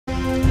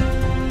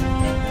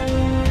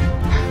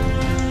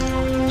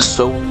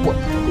So what's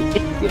up?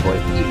 It's your boy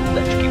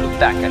Electric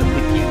back at it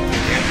with you.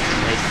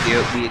 Next video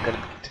we are going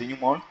to continue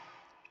on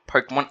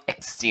Pokemon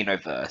X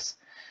Xenoverse.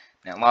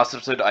 Now last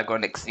episode I got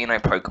an X Xeno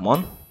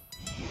Pokemon,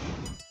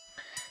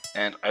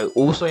 and I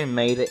also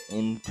made it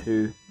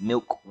into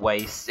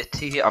Milkway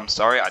City. I'm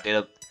sorry, I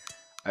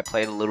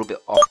played a little bit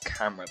off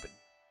camera, but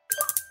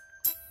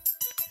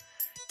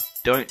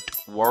don't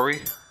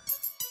worry,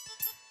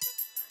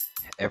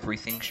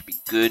 everything should be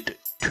good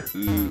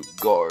to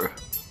go.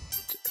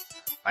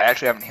 I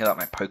actually haven't healed up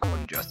my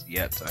Pokemon just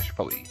yet, so I should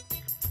probably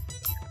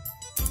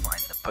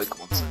find the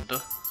Pokemon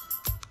Center.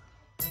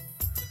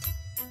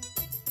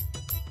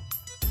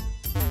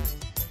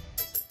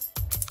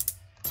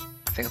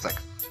 I think it's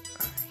like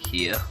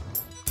here.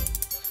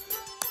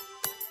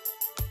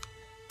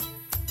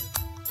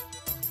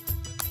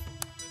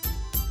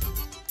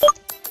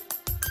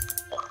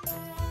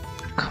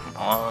 Come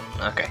on,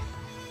 okay.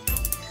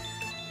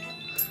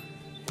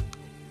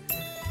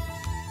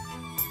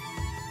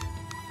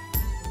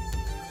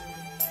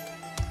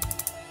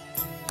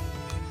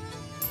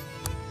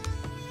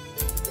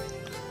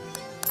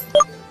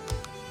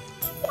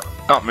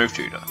 Not move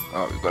tutor.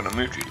 Oh, we've got a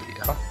move tutor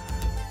here. Huh?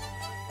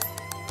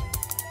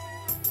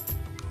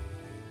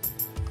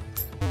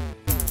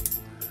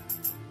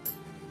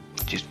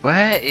 Just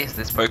where is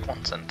this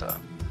Pokemon Center?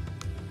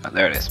 Oh,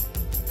 there it is.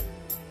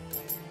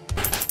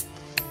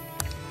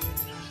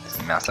 Just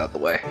the mouse out the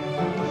way.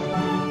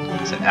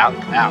 So out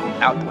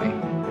the way.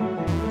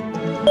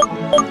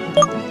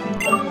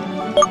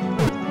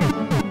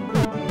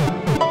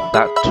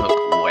 That took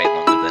way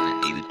longer than it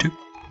needed to.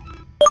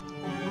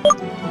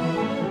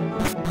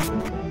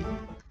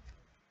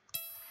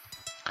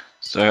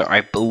 So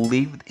I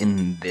believe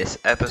in this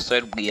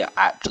episode we are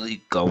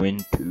actually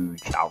going to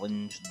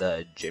challenge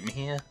the gym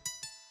here.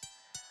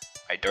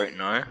 I don't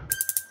know,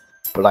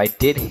 but I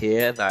did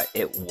hear that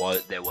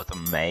there was a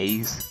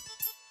maze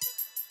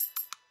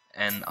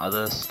and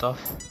other stuff.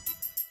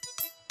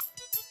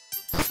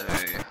 So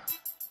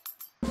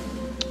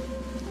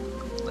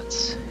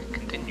let's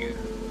continue.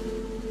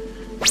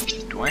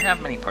 Do I have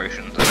many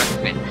potions? I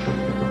don't think.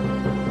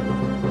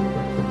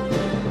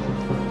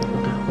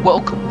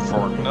 Welcome,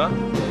 foreigner.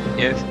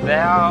 If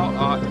thou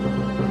art to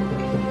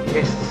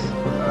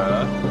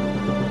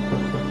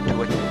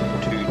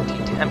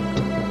tempt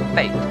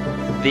fate,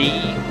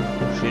 thee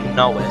should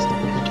knowest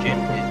this gym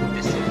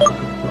is distinct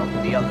from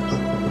the others.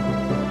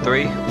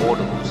 3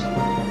 orders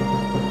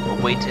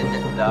awaited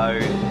thou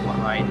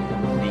behind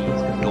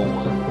these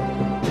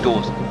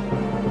doors.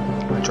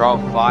 A trial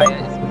of fire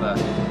is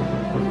first.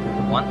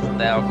 Once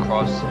thou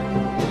cross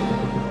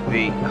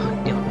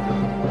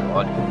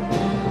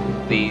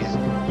these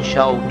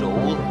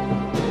Sheldol,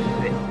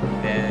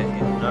 there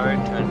is no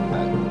turn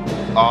back.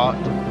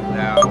 Art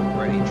thou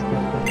ready to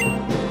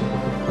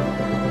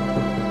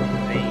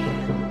vain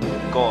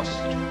ghost,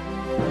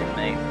 and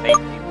may fate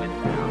be with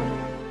thou.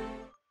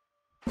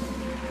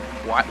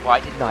 Why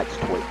didn't I just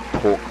talk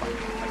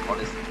like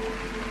honestly?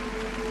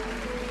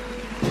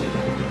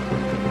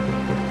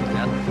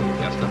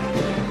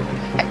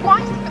 Hey, why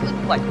is it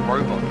look like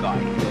robot guy?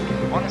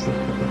 Honestly,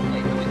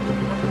 like,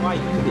 why are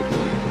you here?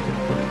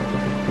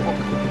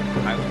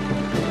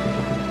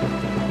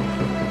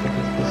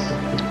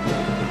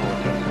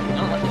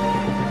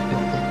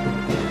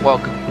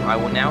 Welcome. I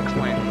will now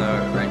explain the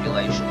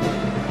regulation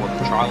for the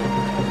trial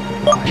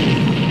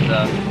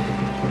the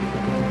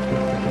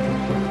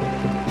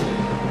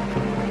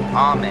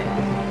man.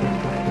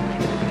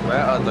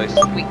 Where are those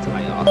sweets,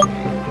 I ask you?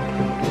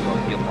 Well,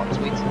 you want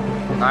sweets?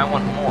 And I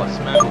want more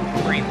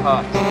smooth green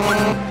puffs.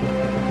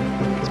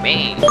 It's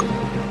me.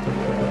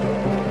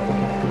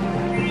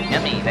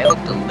 Yummy, they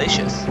look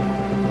delicious.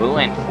 Blue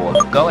and 4,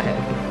 go ahead.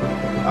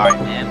 Alright,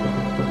 man.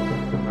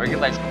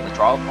 Regulation of the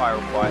trial of fire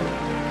requires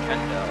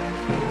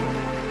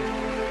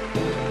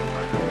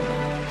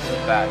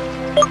bad.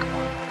 Come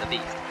on, the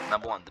beast.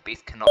 Number 1, the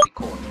beast cannot be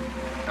caught.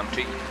 Number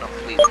 2, you cannot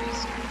flee the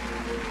beast.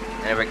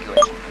 And a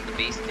regulation of the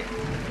beast in.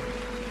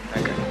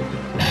 Okay.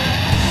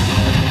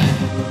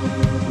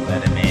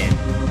 Let him in.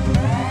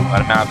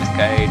 Let him out of his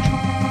cage.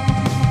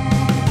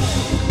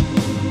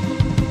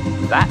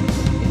 That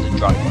is a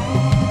drug.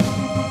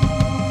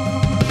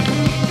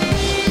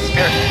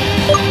 Spirit.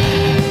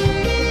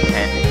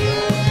 And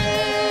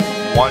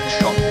one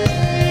shot.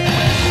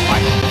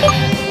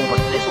 Oh,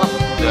 but this one's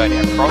good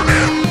at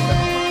progress.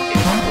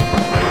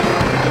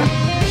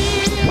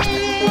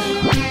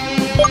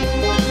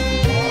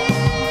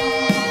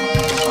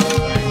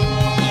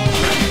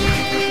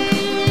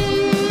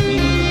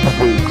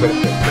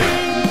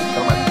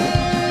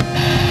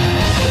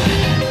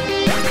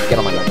 Get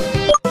on my lap.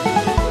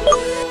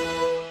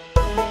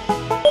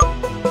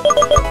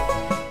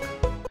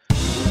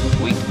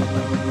 Sweet.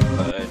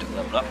 Bird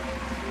leveled up.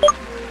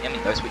 Yummy,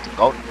 those sweets are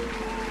golden.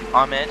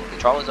 Oh man, the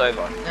trial is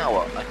over. Now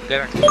what? I can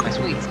guarantee my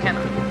sweets, can I?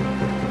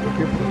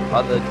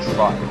 Other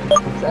trial.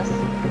 Success?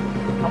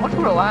 I want to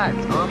relax.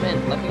 Oh man,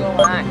 let me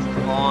relax.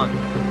 Come on.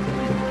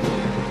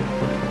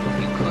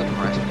 You could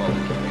rest while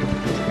we can move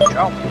to the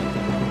trial.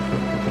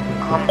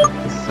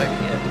 So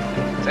weird.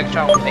 Next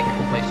trial will take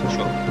place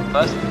shortly.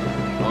 First,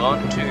 we're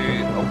on to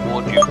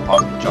award you for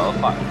passing trial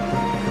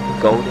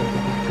 5. Golden.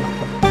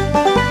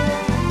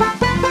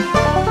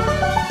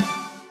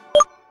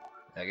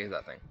 There goes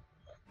that thing.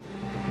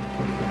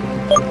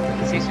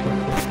 See you soon.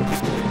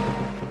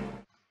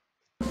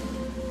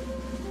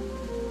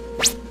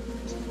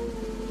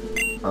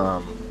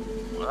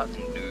 What that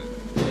thing do?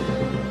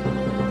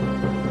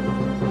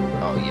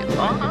 Oh yeah.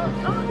 No.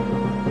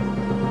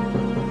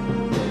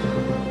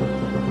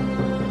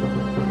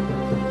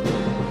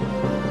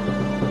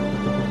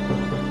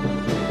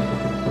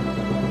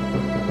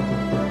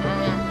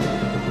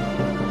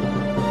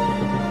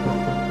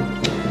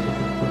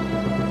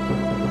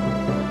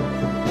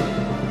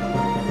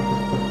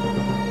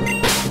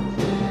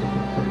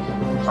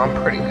 I'm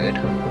pretty good.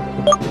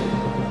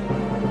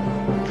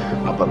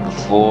 But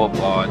before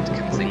Bard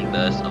can sing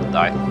Burst of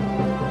Thy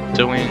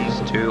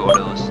Doings, 2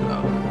 orders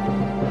of...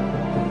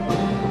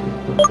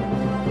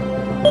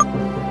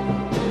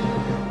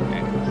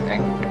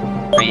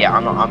 But yeah,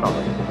 I'm not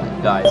ready to play.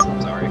 Guys,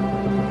 I'm sorry.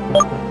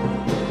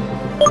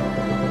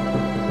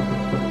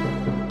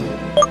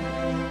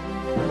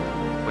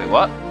 Wait,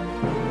 what?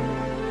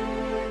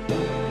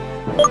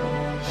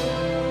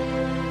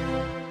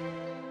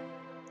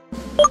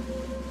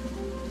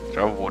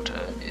 Throw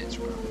water is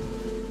rough.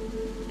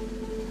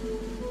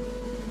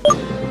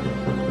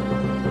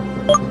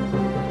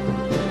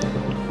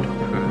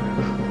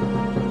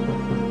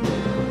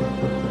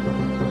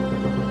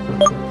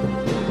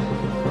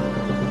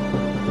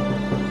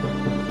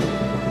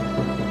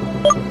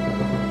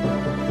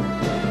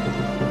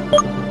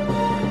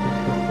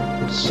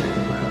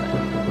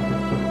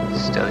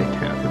 Steady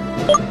down.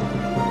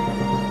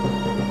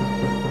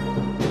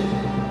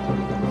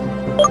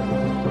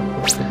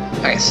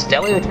 Okay,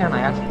 Stellio Town I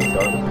actually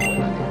don't know what that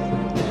is.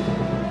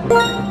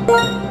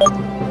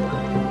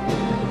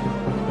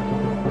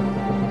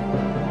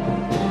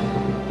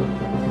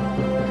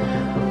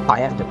 I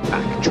have to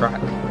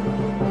backtrack.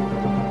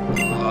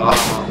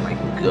 Oh my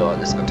god,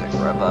 this is gonna take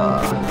forever.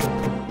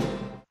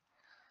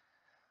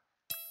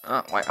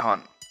 Oh, wait, hold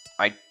on.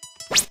 I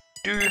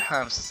do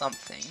have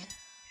something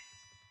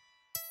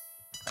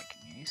I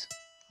can use.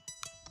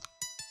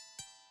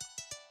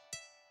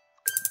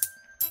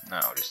 No,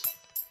 I'll just...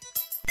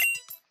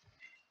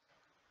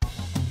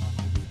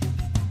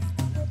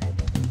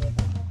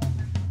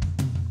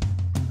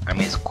 I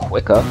mean, it's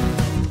quicker.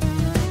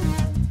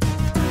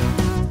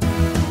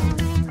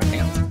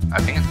 I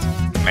think it's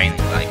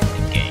mainly like the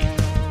game.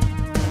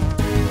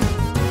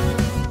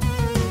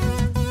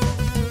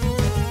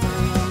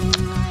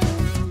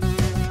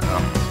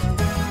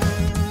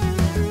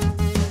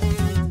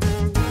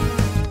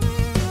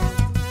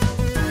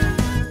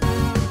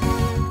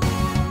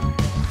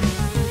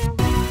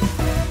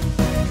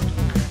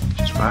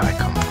 Just where I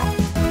come from.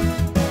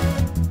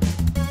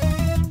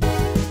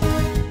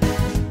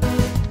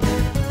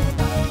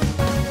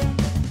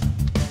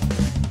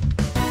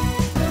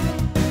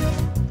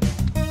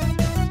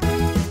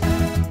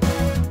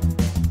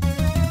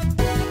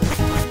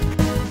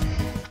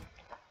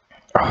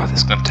 Oh, this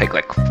is gonna take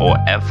like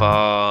forever.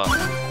 I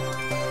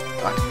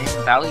didn't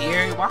even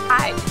value. Why?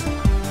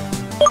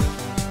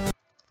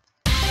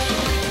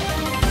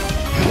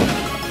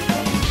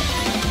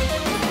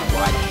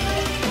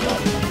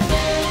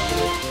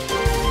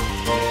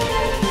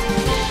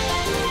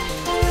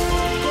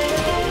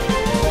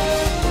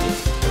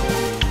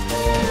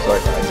 Sorry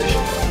for that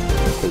addition.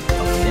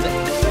 A minute.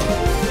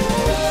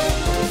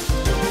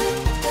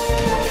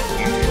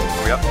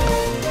 Hurry up.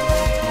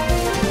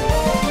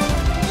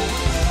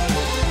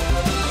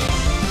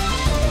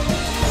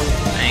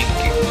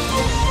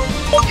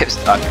 Hip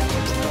stuck.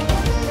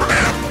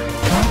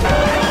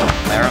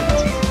 There,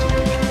 it's easy to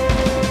reach.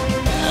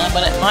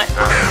 But it might.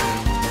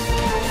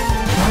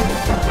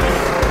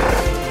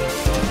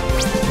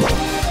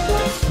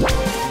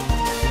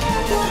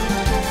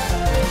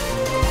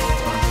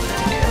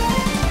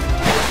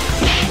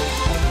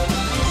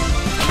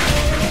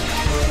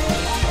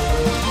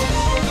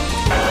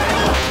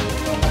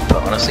 But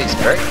honestly, it's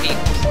very neat.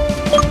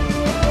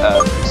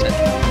 Reset.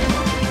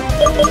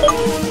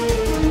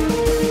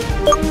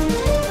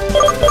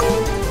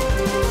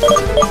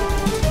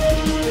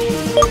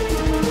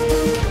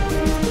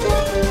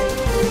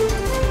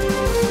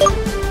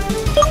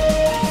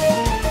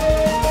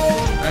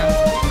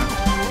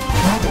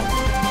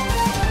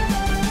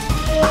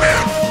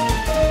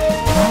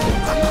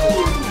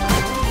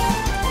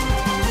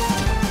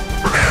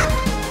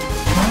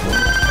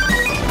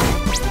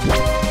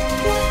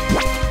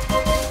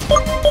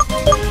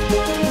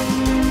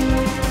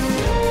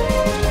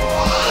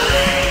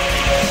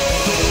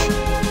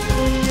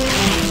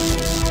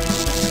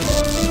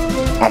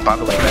 Oh, by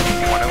the way, guys,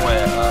 if you wonder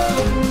where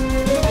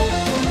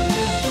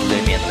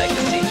Lumion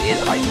Legacy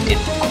is, I did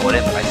record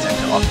it, but I sent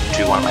it off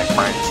to one of my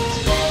friends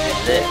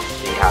and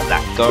see how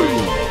that goes.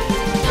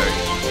 So,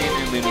 if you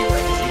do Lumion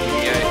Legacy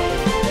video,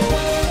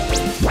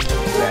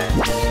 then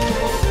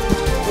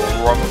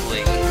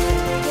probably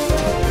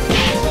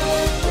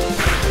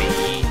be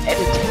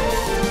editing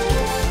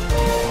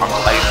on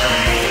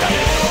Playtime.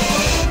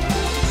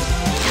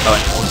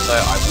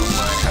 though, I will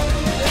learn how to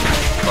do that.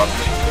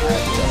 Probably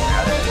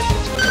how to edit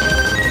this.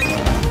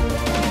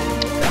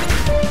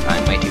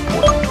 I'm way too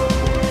important to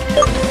afford.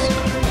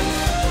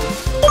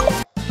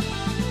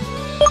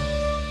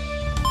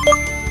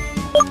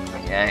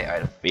 Okay, I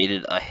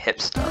defeated a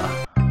hipster.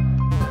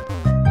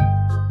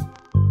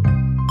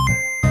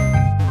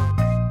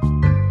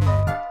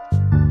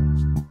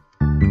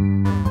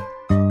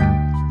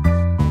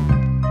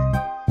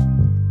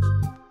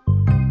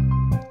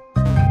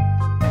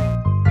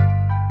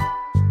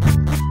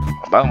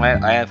 By the way,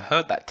 I have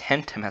heard that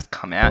Temtem has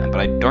come out, but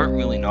I don't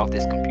really know if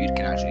this computer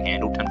can actually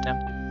handle Temtem.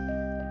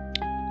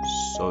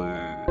 So...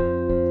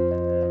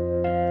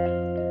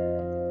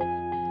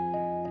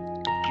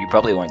 you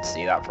probably won't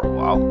see that for a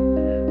while.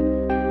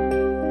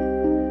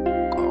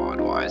 God,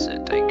 why is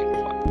it taking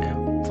fuck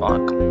now?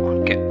 Fuck, come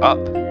on, get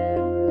up!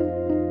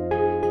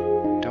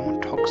 Don't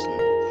want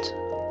toxins.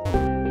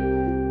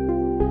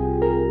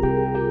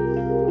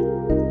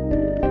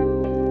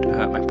 Don't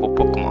hurt my poor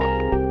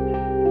Pokemon.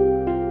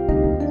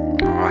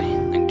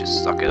 They can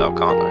just suck it up,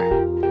 can't they?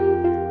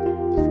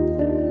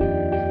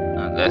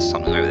 There's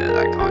something over there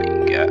that I can't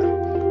even get.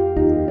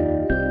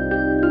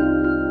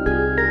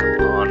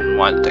 Come on,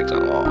 why did it take so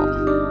long?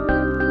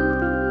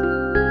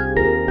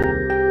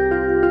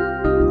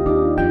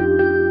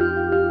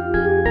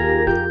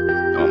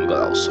 Oh my god,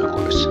 that was so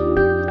close.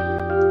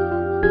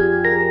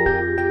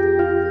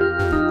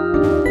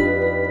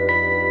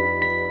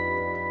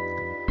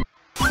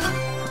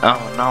 Oh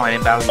no, I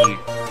didn't battle you.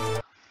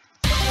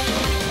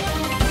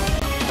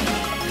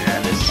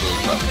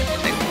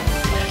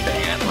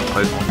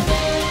 Pokemon.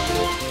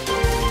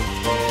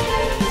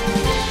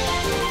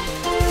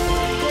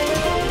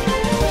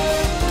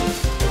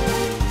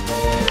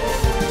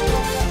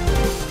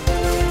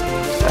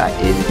 That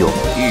is your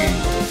cue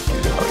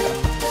to hurry up.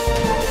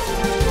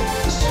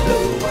 So...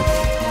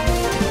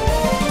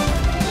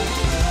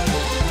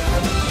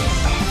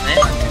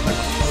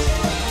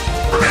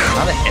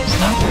 another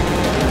hipster?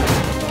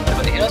 Yeah,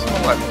 but he doesn't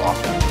look like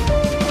Blocker.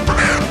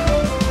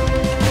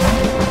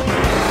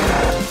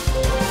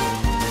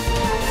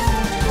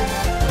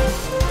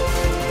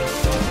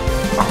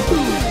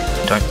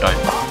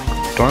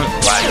 Don't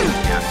lag me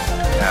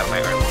out of my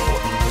own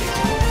report, please.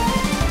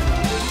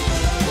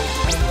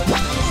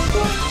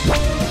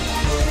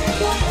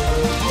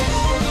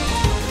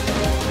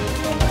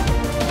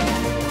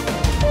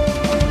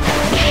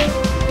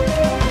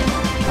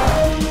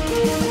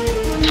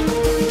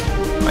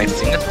 I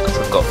think that's because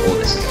I've got all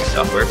this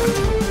stuff open.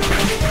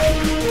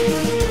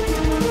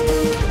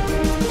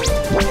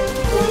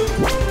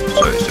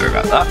 So sorry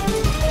about that.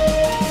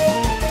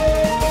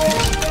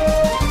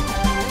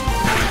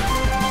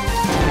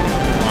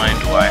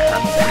 I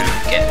have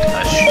to get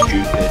a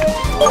stupid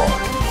rod.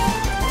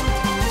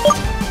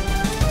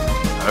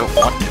 I don't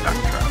want to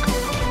backtrack.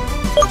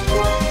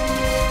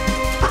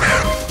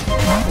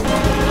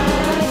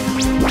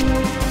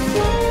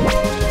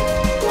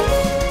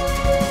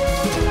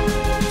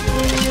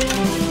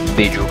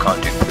 Visual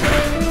can't do it.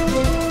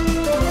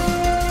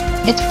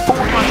 It's 4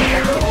 times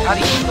effective. How do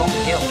you not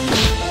kill?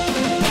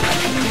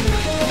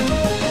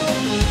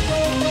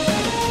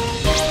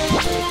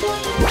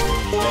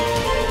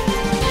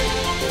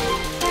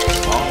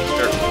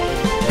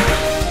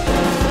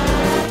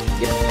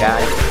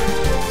 Guys.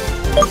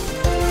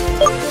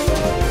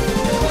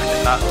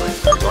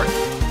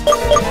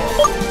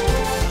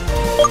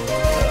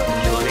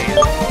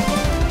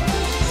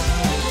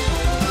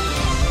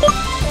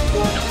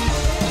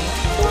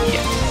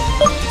 Yes.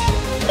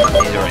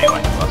 These are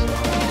anyway.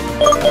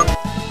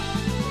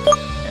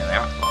 There they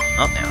are.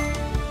 Up now.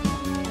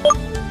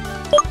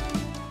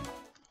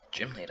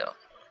 Gym leader.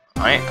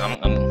 I ain't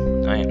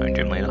no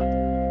gym leader.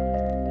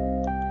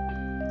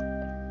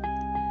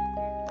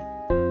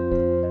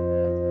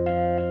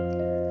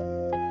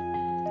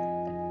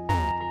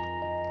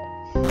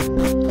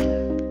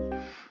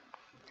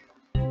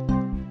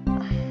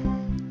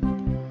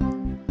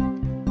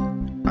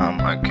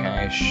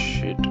 Okay,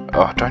 shit.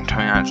 Oh, don't tell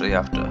me I actually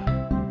have to.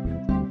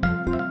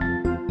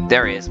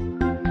 There he is.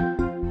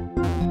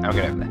 I'll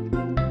get over there.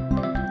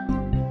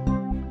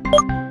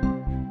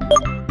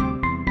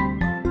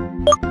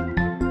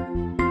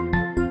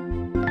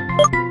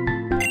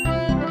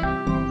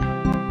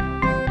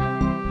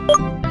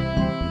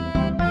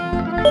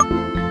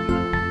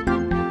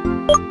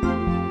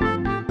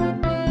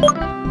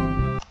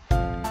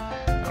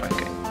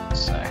 Okay,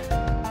 so...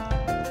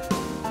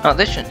 oh,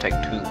 this shouldn't take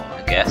too long,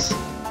 I guess.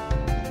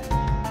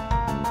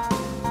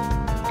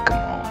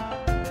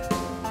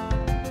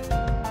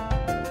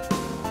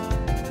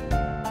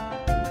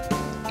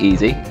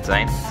 Easy,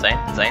 insane.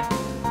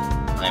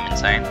 I'm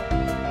insane.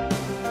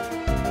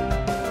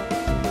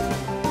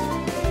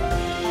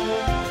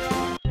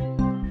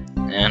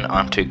 And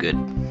I'm too good.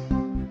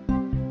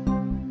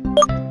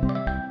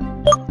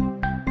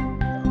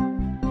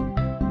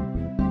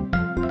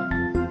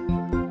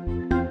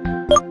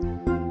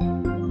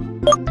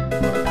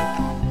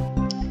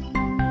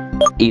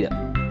 Eat it.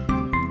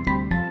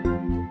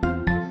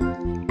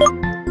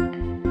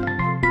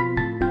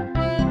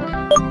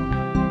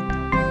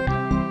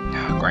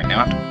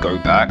 go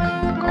back.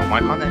 God, why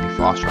can't there be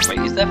fast travel?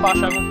 Wait, is there fast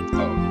travel?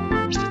 Oh.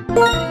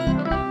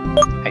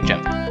 Hey,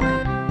 Jim.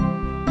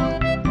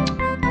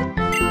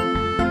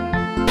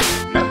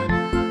 No.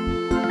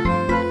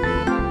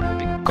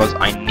 Because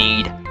I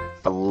need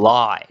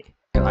fly.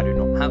 And I do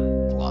not have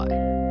fly.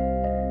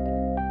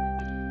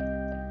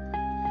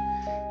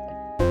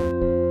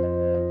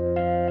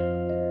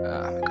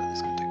 Oh my god, this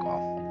is gonna take a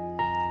while.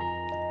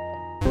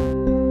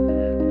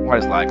 Why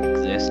does lag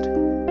exist?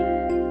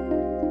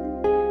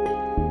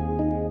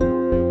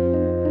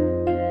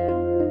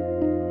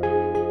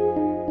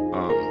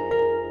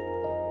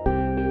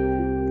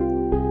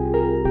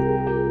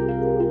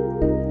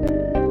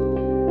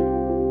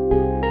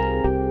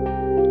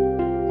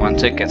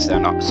 Once it gets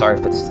down, I'm sorry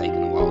if it's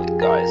taking a while,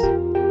 guys.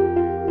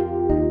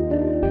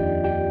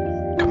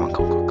 Come on,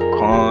 come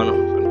on.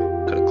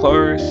 I'm gonna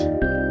close.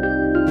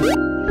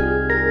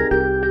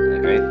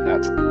 Okay,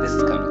 this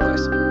is kind of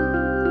close.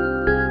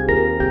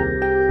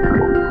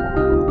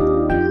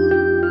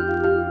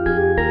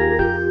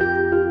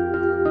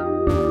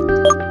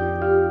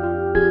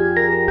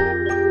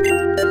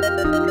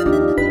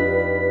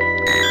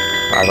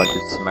 I like to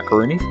some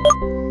macaroni.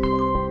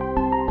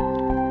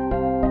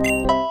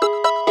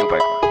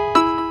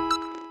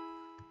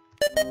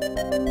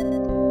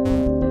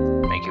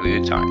 Thank you for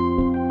your time.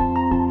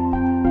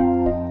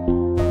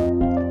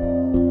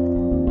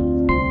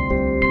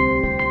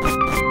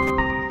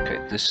 Okay,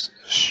 this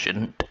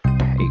shouldn't take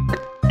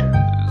too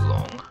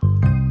long.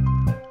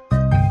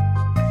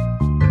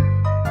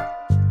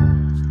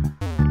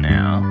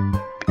 Now,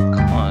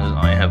 because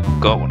I have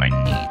got what I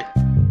need,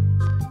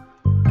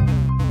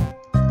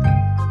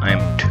 I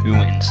am too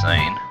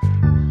insane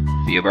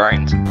for your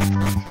brains.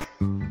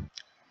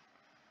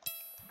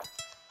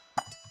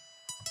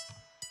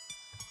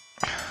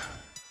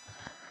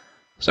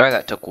 Sorry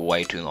that took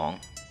way too long.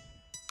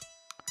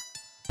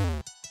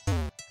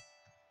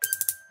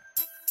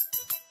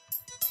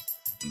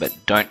 But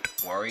don't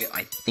worry,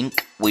 I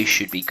think we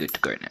should be good to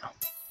go now.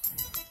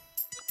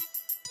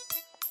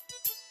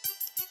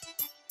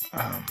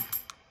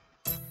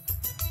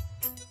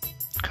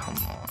 Come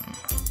on.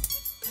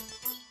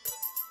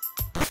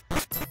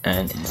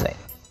 And insane.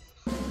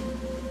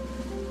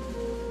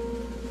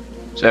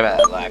 Sorry about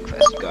that lag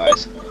fest,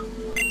 guys.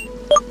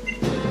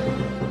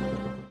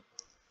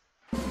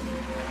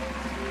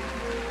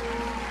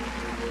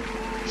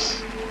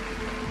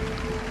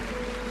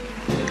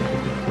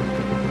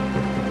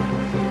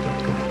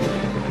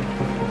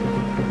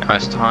 Now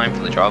it's time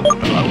for the trial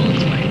order. I will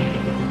explain.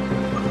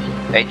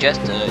 Hey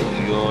Jester,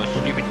 your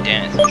stupid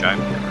dance is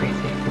driving me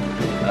crazy.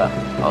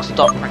 I'll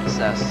stop,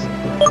 princess.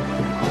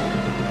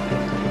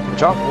 The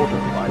trial order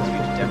requires you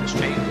to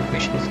demonstrate your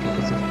mission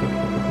skills.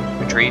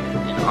 Retrieve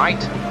an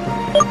item.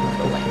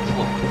 Go away.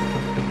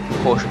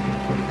 Caution.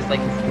 It's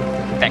like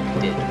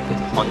infected with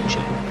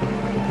Honcho.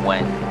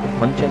 When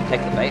Honcho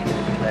take the bait,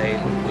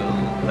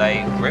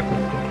 they grip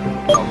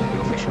of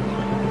your fishing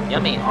line.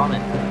 Yummy,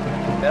 almond.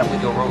 Better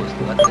with your rules.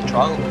 Let the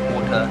trial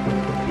water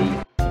be.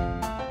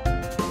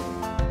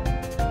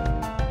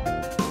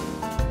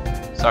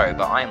 Sorry,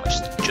 but I am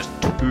just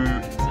too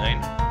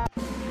insane.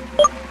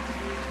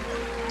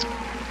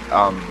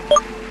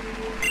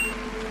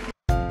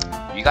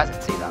 You guys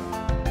didn't see that.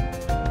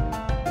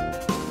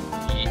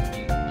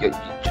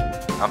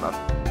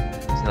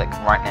 See, like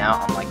right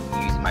now, I'm like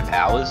using my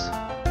powers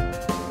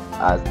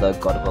as the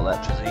god of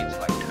electricity to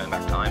like turn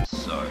back time.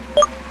 So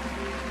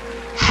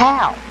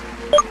how?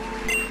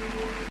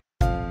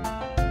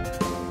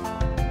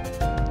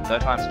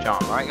 Third time's a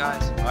charm, right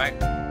guys? Right?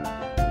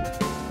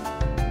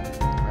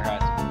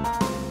 Alright.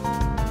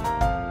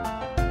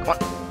 Come on.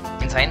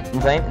 Insane.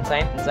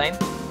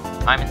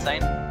 I'm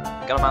insane.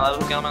 Get on my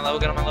level, get on my level,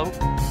 get on my level.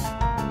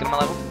 Get on my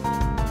level.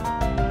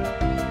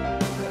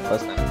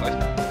 Close now, close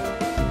now.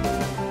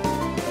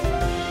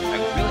 I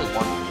really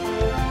want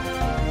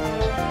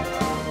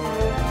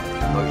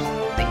those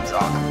things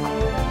are.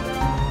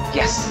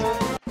 Yes!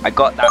 I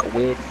got that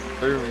weird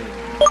spoon.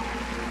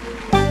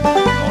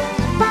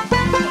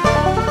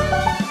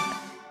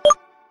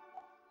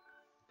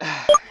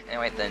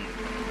 Anyway, then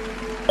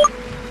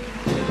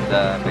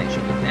the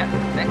mention of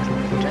next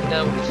agenda,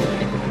 which is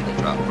the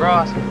trial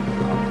grass.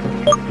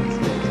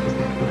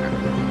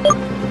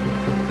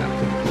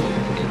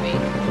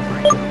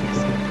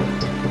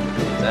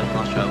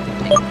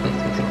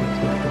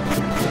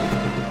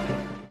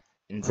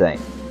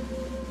 Insane.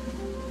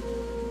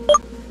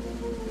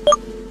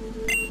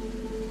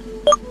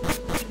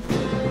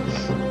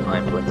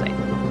 I'm too insane.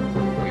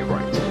 You're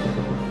right.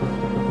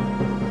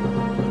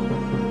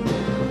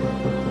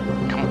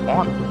 Come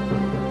on.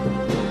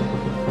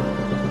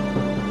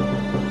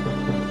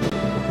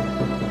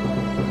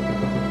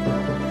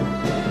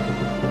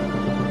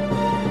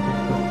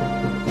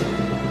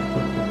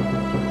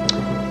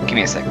 Give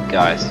me a second,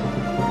 guys.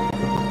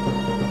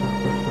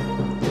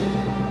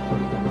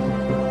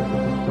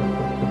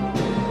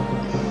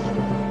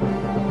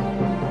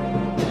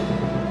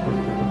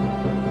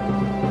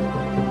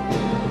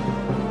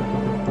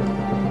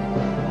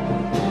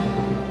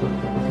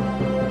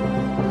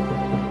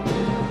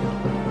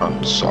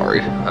 Sorry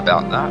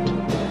about that.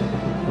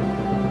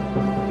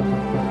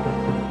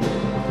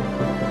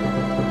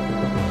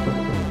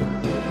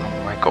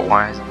 Oh my god,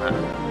 why isn't it?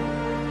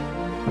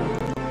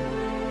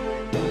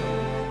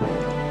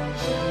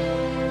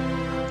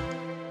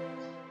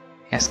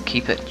 Yes,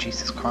 keep it,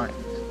 Jesus Christ.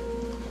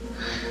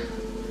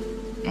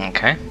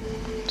 Okay.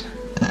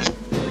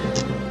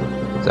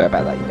 Sorry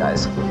about that, you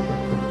guys.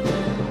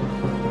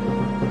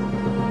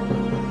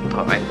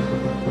 But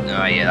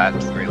oh yeah,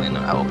 that's really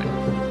not helping.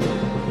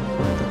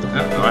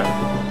 Alright.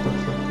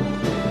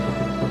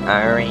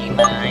 Alright,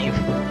 Maeve.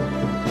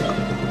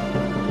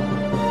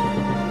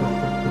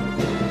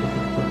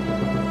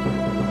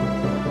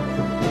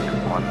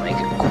 Come on, make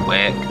it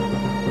quick.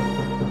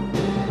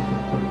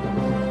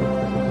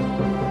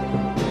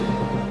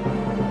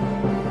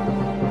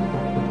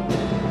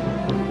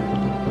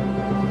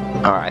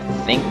 Alright, I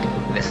think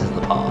this is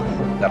the path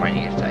that I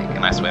need to take,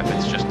 and I swear if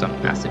it's just a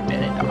massive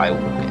dead end, I will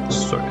get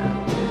so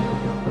mad.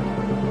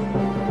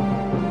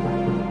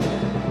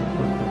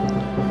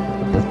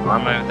 There's an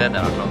arm over there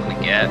that I'm not going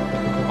to get,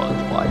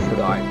 because why should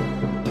I?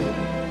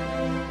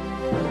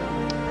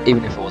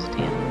 Even if it was a 10.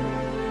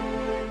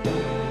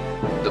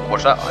 Look,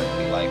 watch that, I'd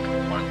be like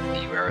one of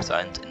the rare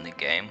signs in the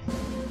game.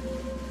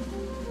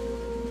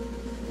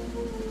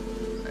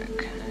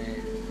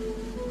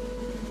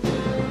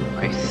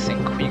 I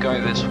think we go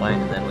this way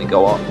and then we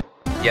go up.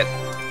 Yep.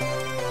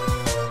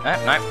 No.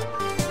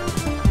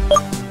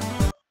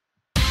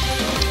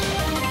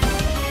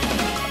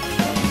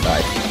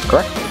 Right,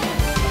 correct.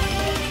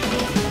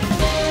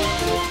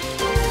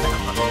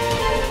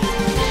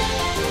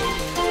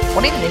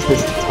 What even is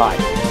this type?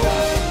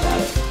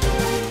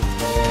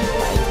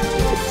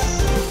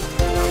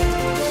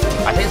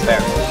 I think it's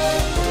very.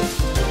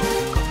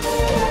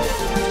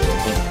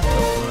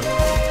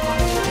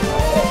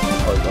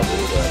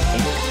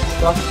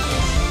 Stuff.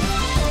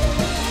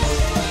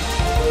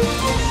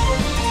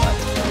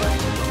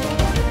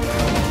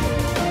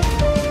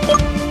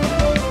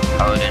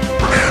 Paladin.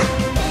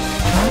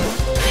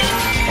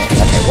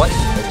 Okay, what is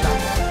that?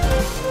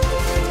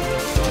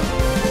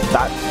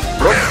 That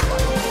looks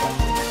like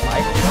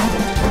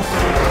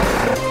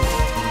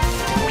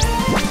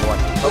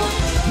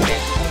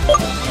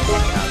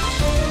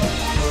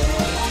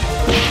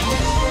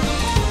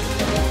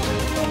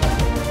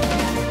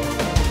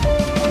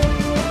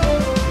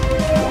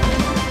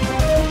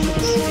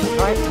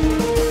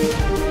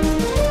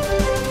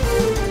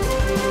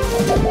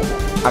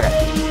okay.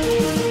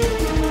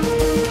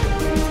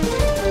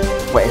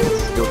 Wait,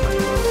 it's still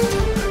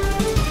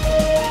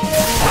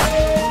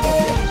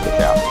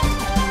switch out.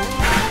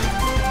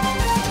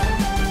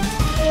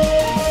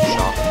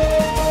 Sharp.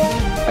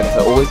 Okay, so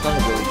always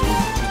gonna really do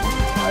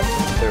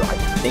so I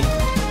think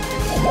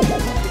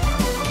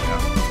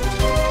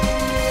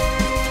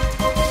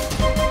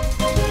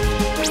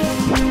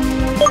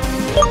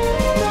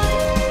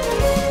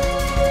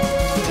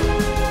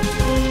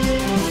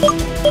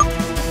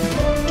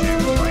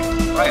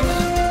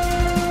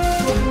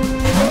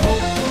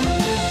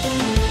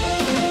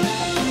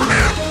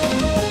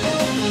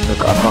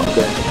look, I'm not going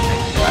to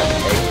take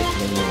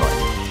minion life.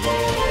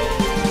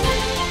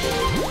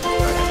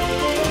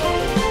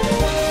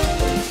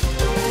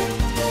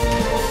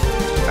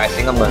 I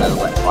think I'm gonna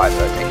let 5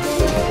 go take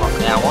from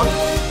now on.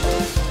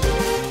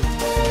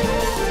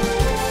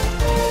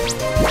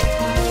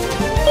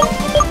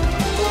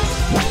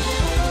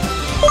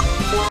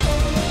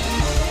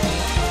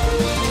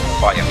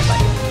 Fight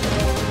everything.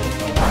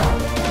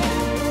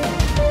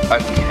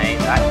 Okay,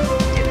 that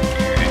didn't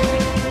do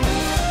anything.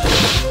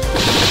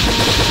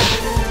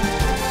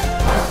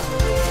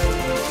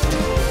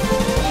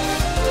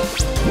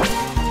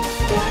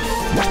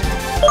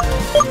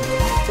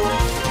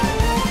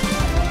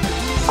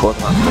 Of course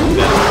not.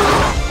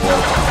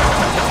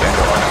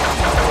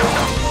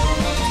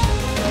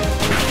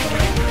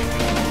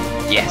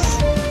 Yes.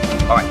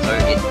 Alright, so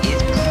it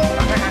is.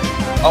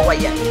 Oh wait,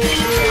 yeah.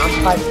 I'm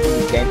typing in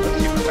the game for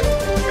super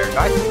effective fair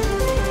guys.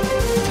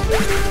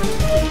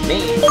 Which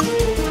means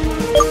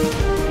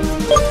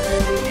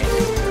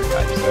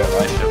so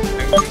I should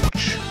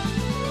finish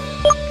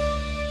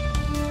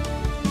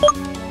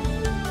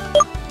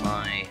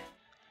my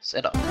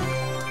setup.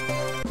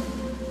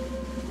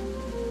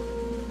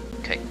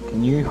 Okay, can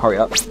you hurry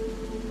up?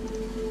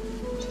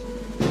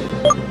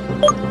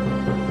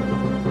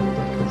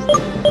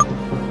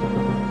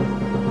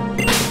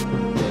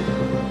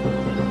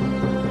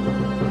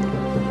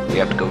 We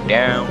have to go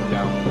down.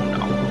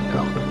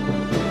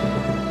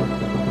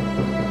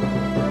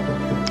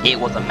 It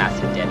was a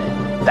massive dead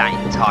end that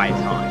entire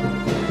time.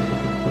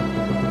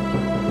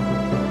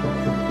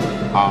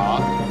 Are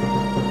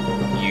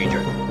you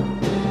joking?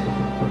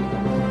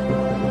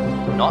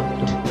 Not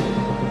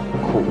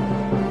cool.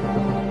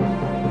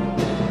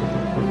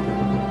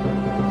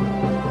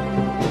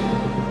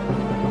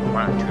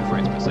 Around 2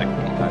 frames per second,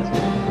 you guys.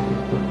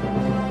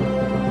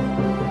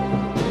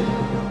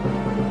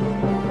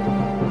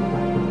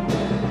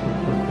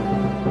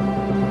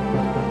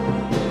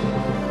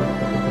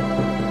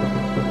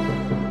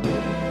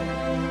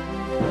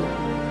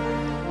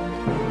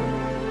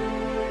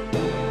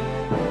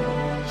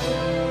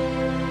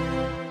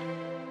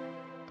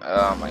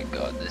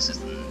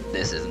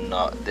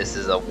 This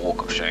is a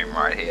walk of shame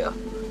right here.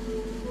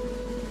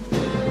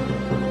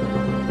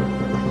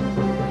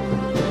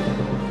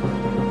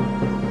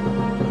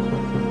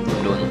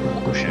 I'm doing the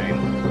walk of shame.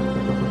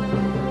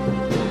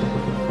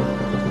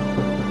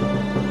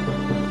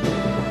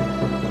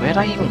 Where'd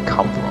I even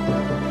come from?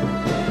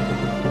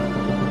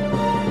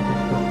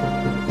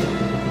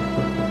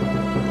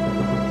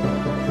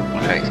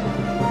 Okay.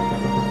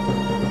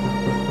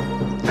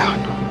 Oh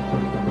no.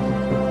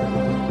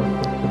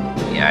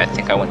 Yeah, I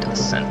think I went to the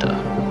center.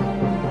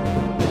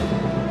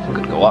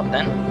 Could go up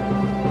then?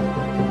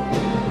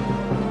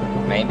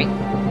 Maybe?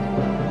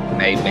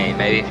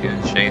 Maybe if you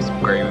show you some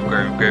gravy.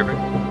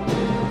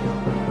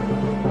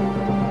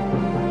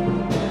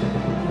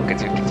 Okay,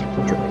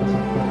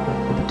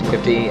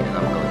 50, and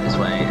I'm going this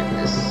way, and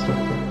this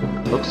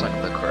looks like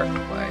the correct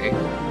way.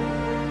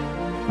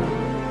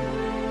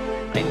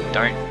 I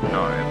don't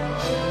know.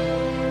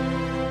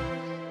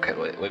 Okay,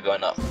 we're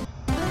going up.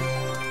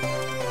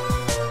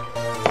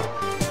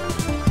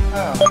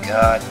 Oh my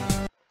god.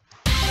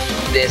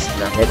 This is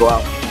gonna go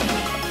out.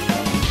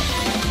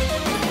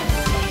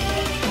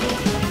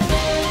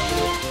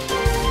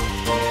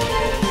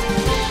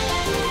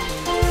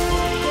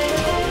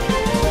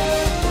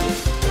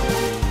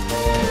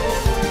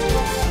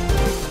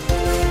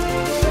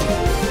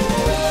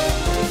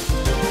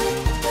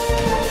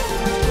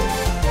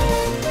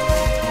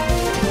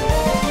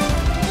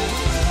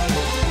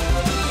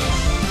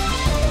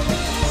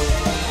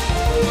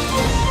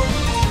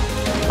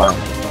 Wow.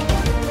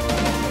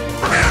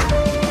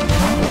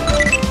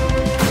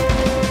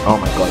 Oh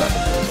my god, that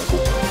thing is so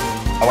cool.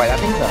 Oh wait, that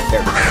thing's very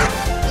cool.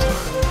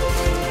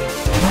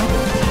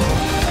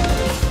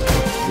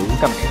 This is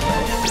gonna be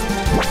fun.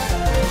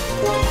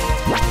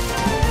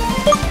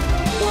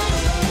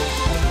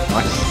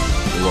 Nice.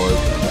 Lord,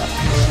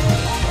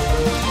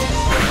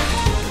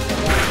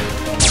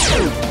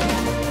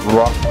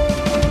 rough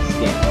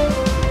skin.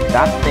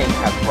 That thing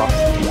has rough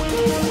skin.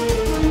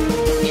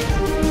 It's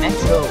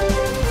metal.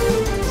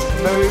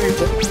 Smooth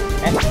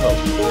metal.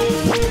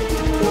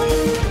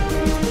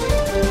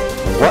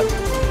 What?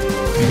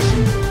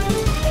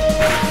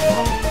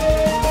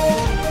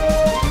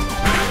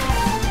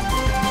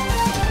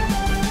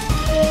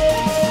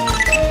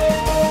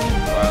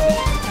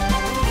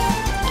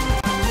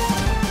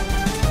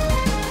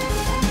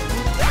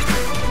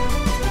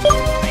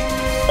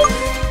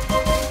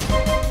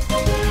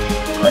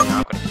 Right now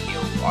I'm gonna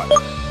heal water.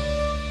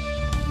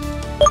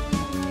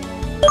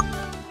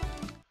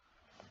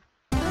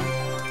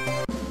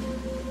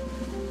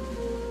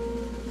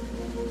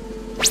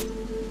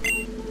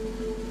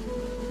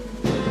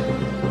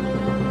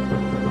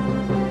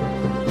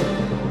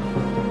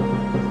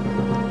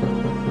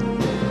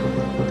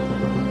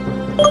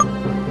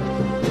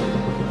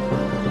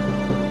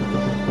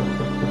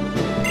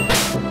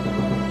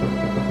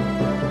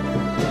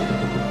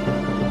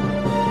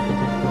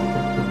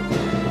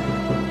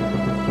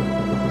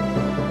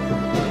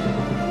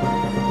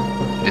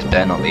 This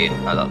better not be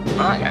another.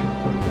 Oh, okay.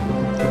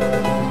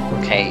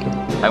 Okay,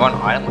 I got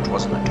an item which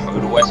wasn't a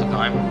total waste of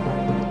time.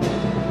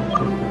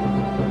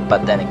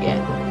 But then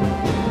again,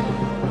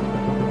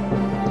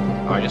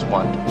 I just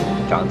want to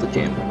go to the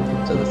gym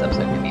so this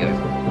episode can be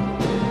over.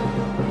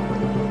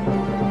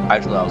 I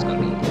thought I was going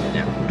to be in and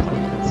out in 20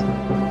 minutes.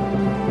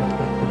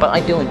 But I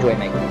do enjoy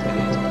making these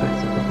videos, guys.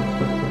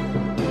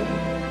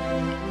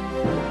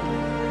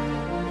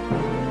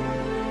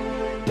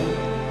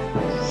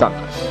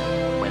 Sometimes.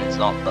 When it's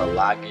not the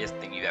laggiest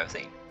thing you've ever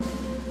seen.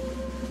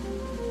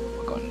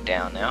 We're going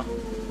down now.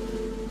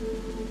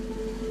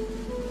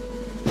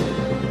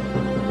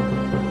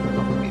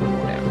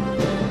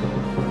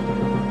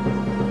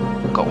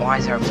 God, why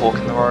is there a fork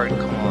in the road?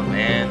 Come on,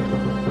 man.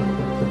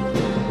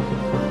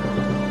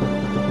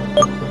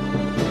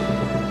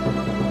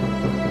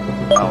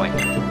 Oh wait.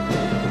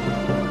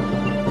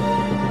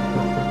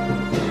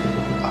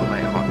 Oh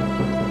wait, hold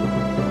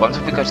on. What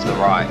if we go to the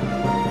right?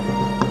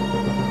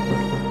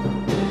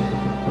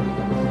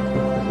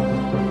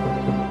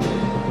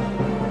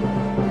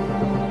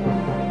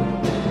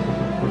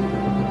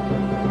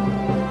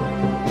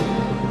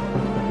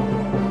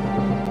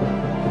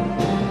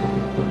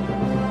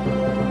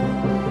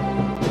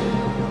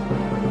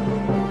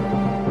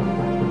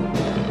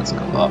 Let's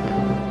go up.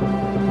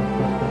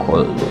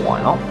 Close,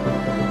 why not?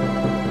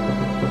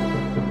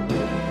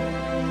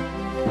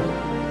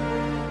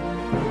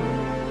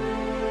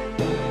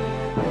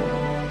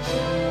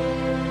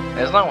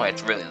 There's no way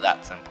it's really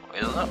that simple,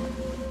 is it?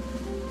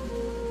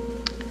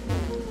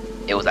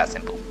 It was that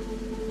simple.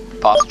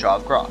 Pass a jar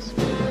of grass.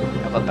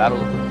 Have a battle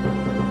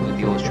with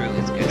yours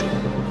truly scheduled.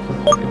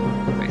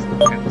 Face the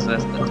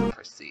princess, let's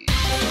proceed.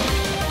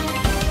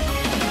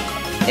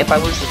 If I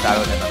lose the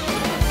battle, then I'm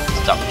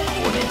gonna stop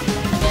recording.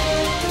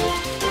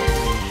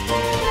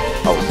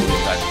 I will see you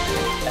guys in the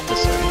next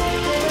episode.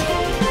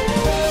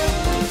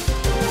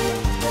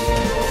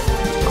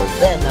 Because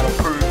then that'll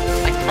prove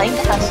I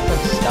kinda have some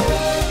stuff.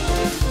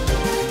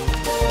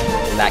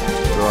 Like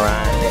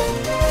grinding.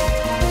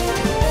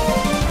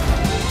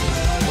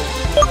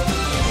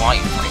 Why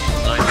you freaking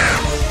so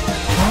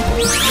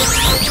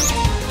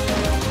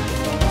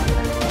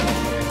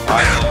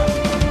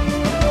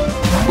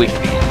Wish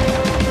me.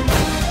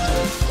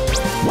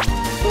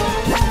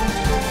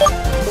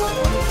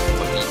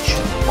 For each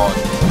mod.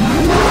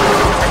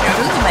 And you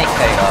really make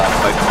a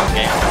Pokemon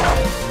game.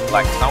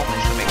 Like someone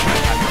should make it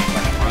happening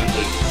like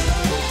only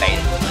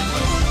beta.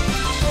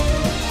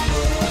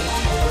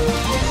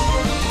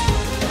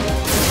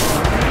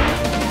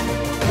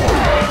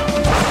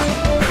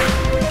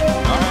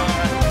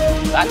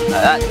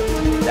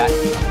 That.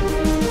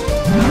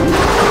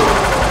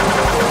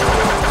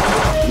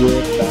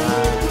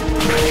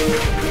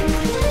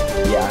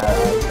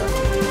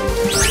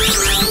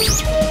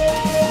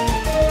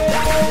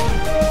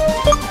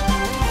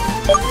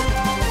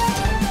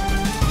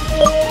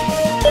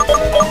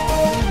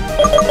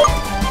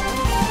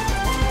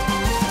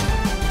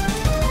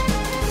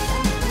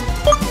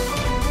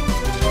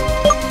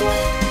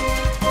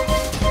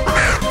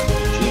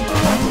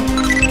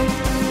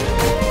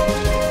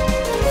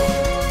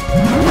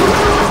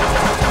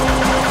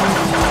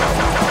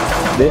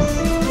 This.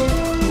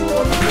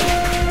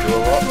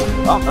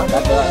 Oh no,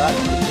 that's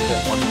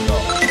just one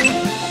shot.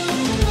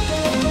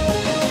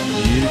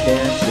 You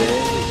can say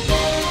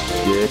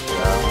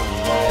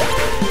goodbye.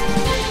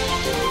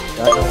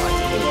 I don't want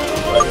to do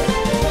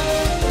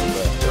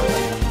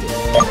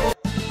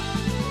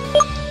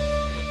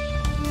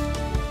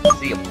Is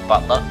he a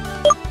butler?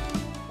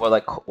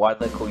 Why do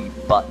they call you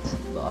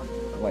Butler?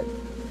 Wait.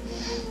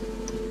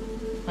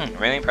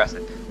 Really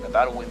impressive. The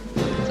battle with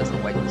says the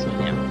way this way.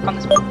 Yeah, come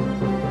this way.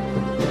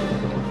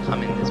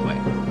 Come in this way.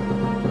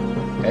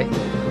 Okay?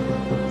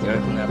 It's the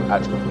only thing that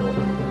actually will.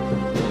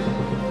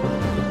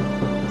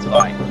 It's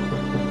fine.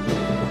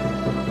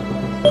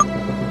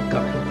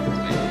 Come in this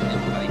way.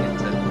 Yeah, I get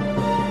to.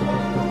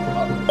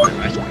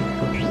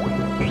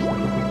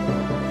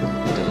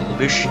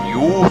 Delicious.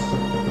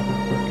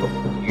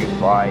 You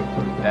fight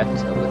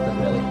better with the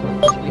belly full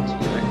of sweets, you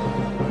know.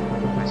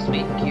 My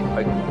sweet cute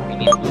Pokemon, we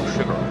need a little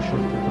sugar rush.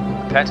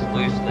 Prepare to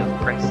lose little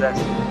princess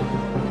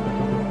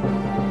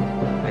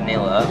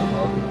Vanilla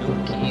of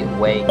Milky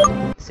Way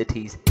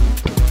City's.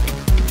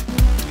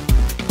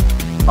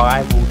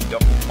 I will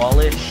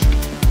demolish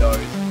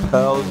those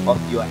curls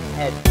off your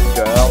head,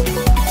 girl.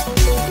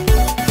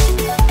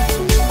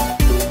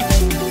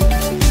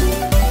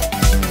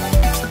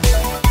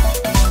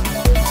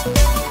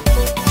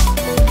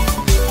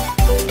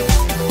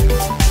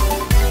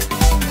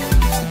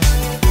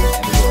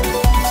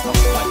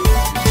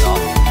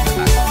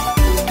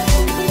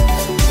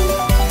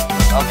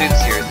 I'll do the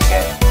series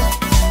again.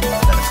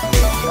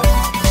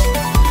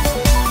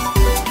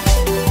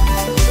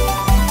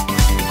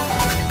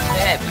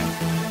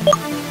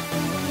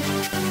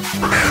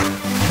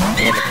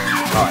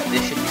 Alright,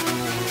 this should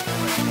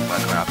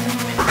work around.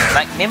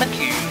 Like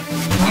Mimikyu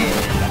is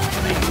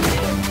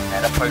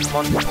a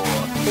Pokemon for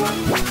this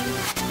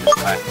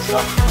kind of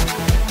stuff.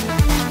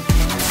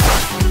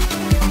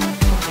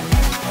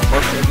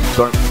 Unfortunately, you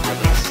don't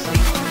really see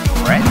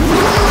threats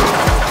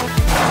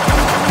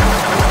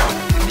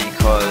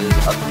because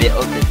a bit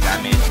of the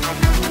damage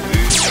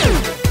moves to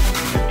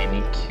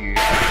Mimikyu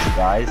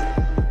guys.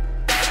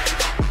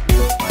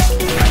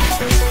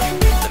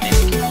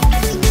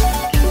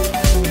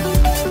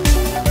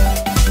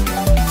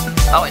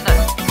 Oh wait, no.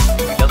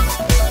 He doesn't.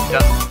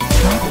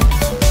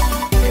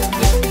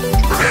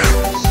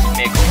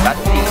 Smeagol.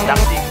 That's the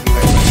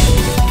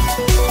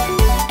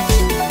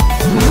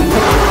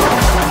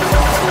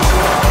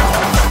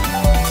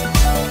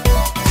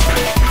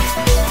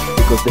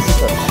because this is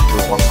a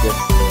humongous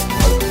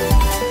Pokemon.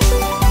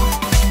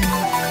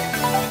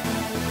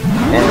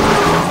 And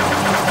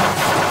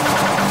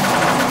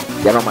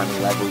get on my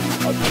level, you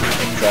ugly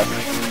princess.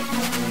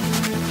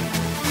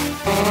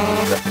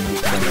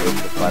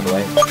 By the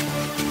way.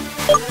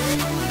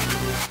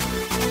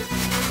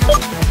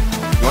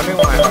 Wondering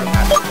why I don't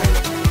have to play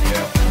this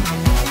video.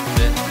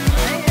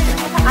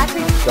 I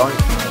actually don't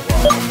know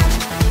why.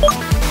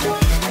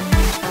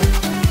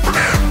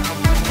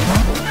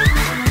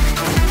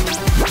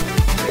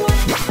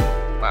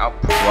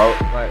 Well,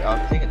 I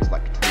think it's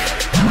like 2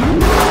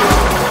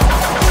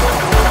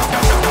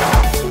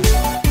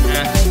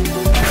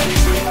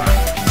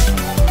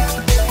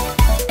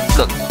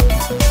 Look,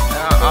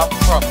 I'll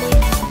probably.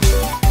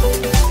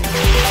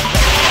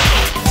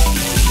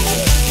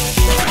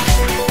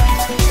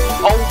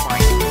 Oh my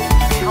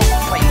god,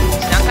 wait,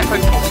 sounds like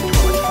Pokemon with too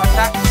much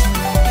contact?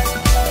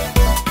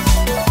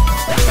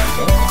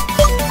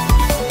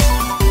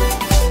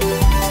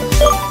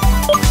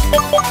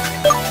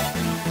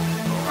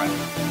 Alright.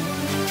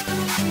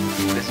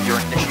 This is your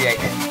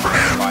initiation,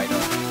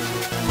 Spider.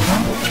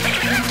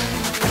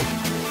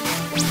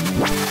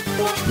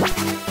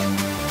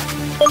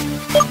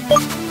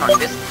 Alright,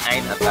 this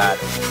ain't a bad.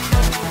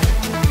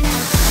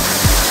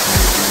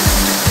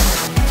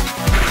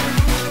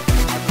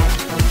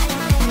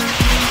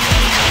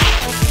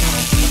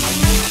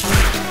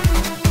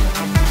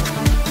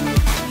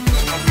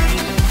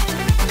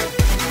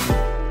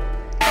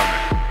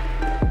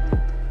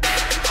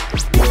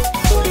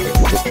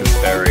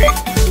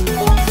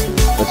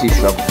 Let's see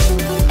trouble.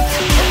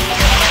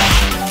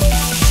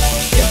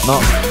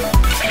 not.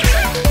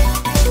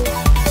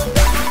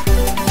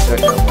 So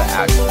we're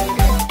actually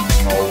getting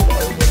rolled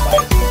over by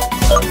a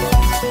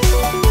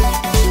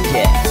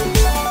yeah.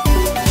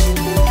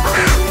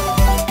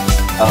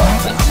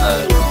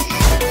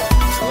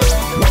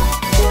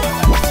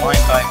 That's my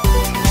time.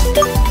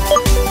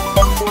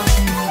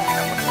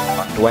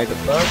 Away the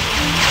first.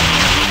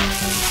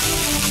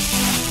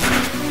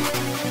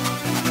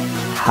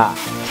 Ha.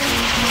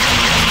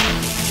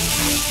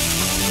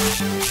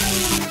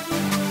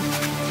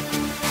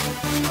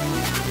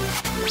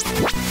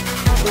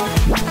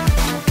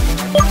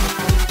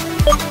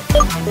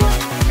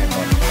 And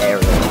then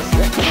aerial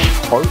set.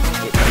 Hope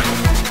it.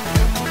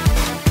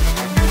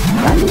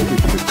 That's really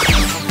good.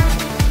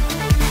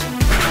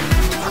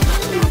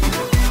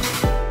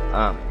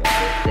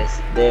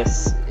 This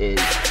is.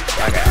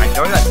 Okay, I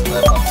know that's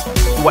level.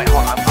 Wait,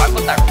 hold on, I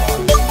got that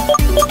wrong.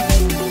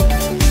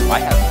 I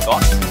have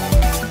got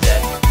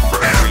that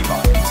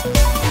revive.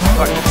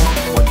 But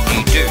what do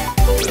you do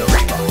with a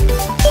revive?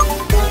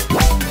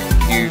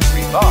 You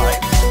revive.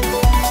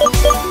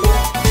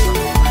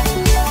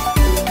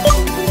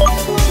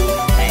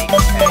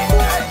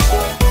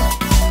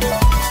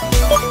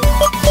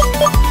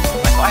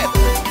 My fire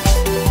burn.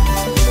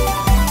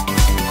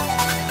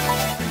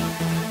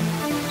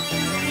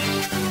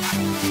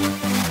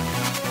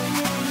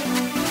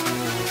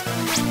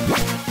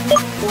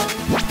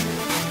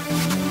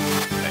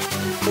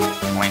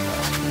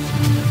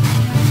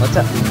 Let's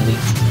at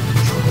least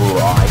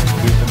try to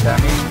do some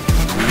damage.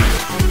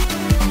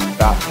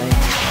 That thing.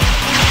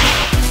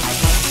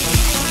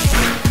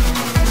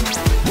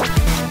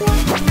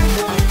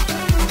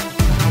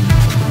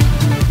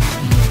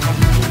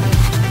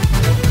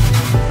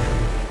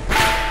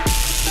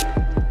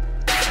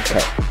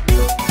 Okay.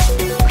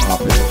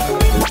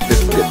 This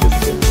is good.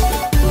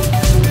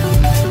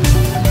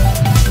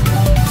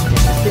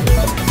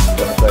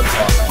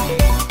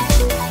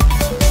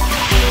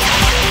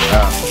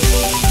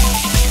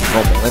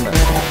 Limit.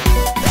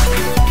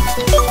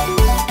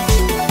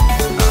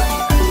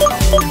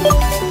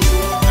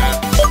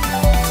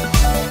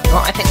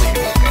 Well, I think we should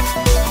be okay.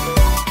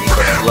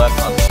 Because lurk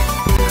on the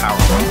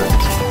power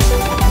numbers.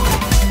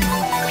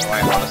 So I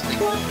honestly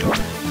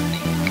don't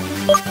think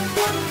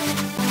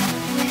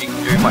she can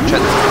do much at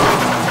this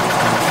point.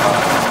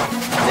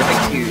 Limit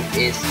Q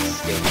is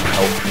still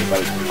helpful, but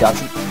it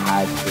doesn't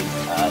have his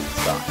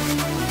stuff.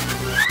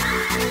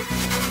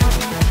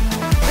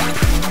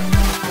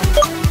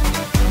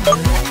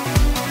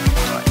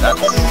 Right,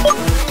 that's...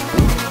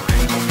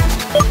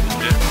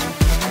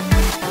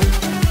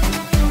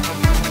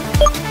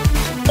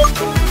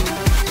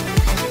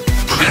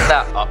 Keep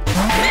that up.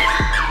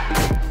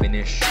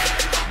 Finish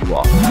you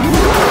off.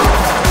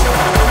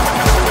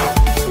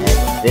 And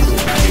this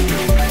is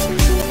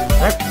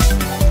nope.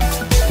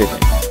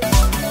 Different.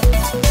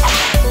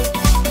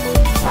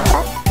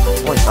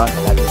 What time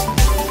that is?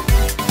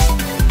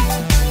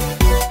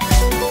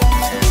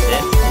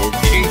 And this is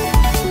cheese.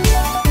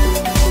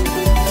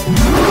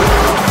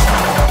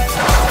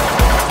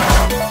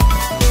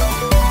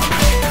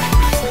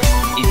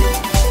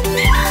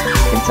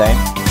 Insane.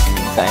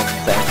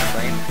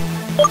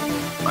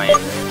 I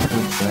am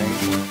Insane.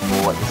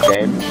 For this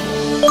game.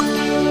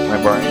 My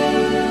brain.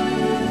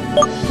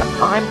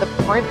 I'm the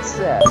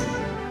princess.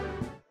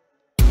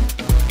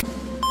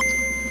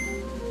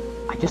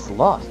 I just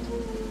lost.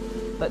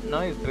 but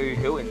no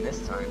boo-hooing this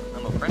time.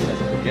 I'm a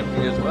princess of the gym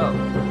as well.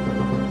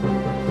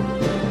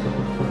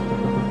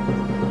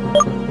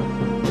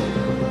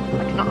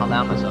 I cannot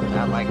allow myself to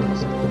act like a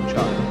small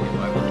child if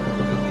I want to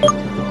fulfill these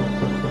two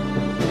roles.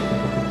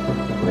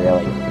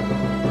 Really?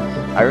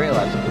 I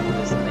realize all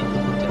this thanks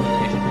to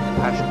determination and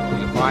passion for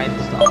your fine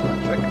style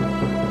and trick.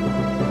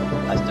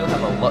 I still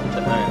have a lot to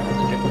learn as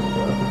a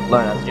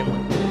gym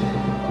leader.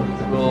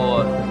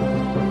 Your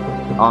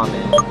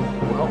armor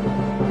will help.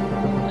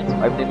 Thanks for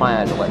opening my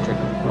eyes, electric.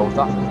 I will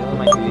start fulfilling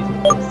my duties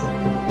with this.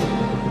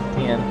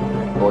 TM,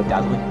 or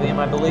dazzling beam,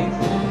 I believe.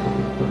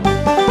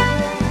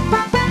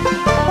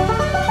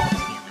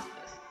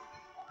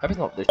 Hope it's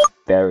not this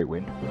fairy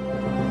wind.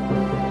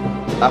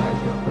 Okay,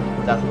 sure.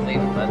 Dazzling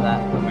beam, but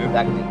that remove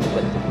acting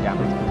with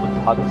damage and put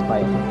hug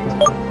spike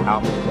into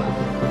powerful blast.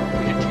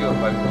 We should cheer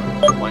both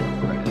one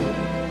credit.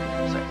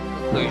 So, in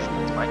conclusion,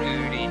 it's my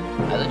duty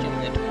as a gym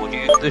leader to award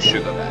you the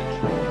sugar badge.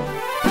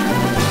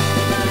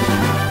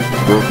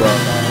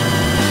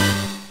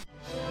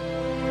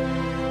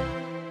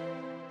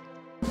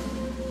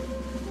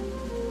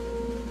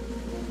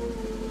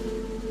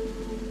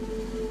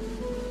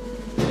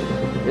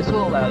 This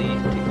will allow you to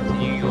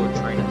continue your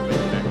training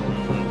regimen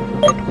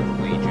in the Edward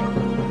region.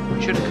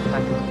 Be sure to come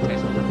back and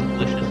taste all the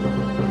delicious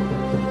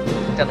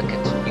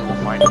delicates you will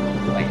find along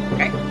the way,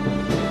 okay?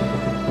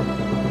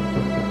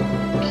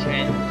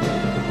 Okay.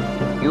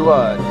 You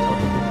are talking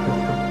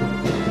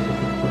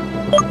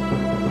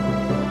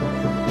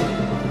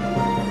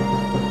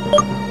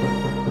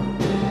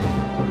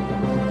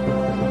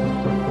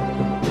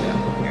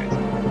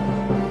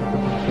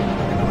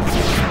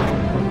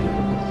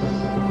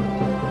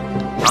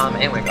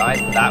anyway guys,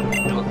 that will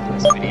do it for this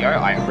this video.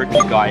 I hope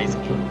you guys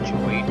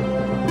enjoyed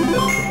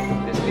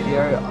this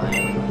video.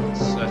 I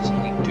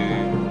certainly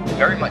do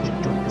very much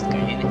enjoy this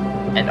game,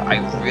 and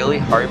I really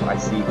hope I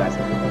see you guys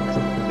in the next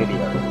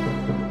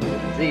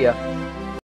video. See ya.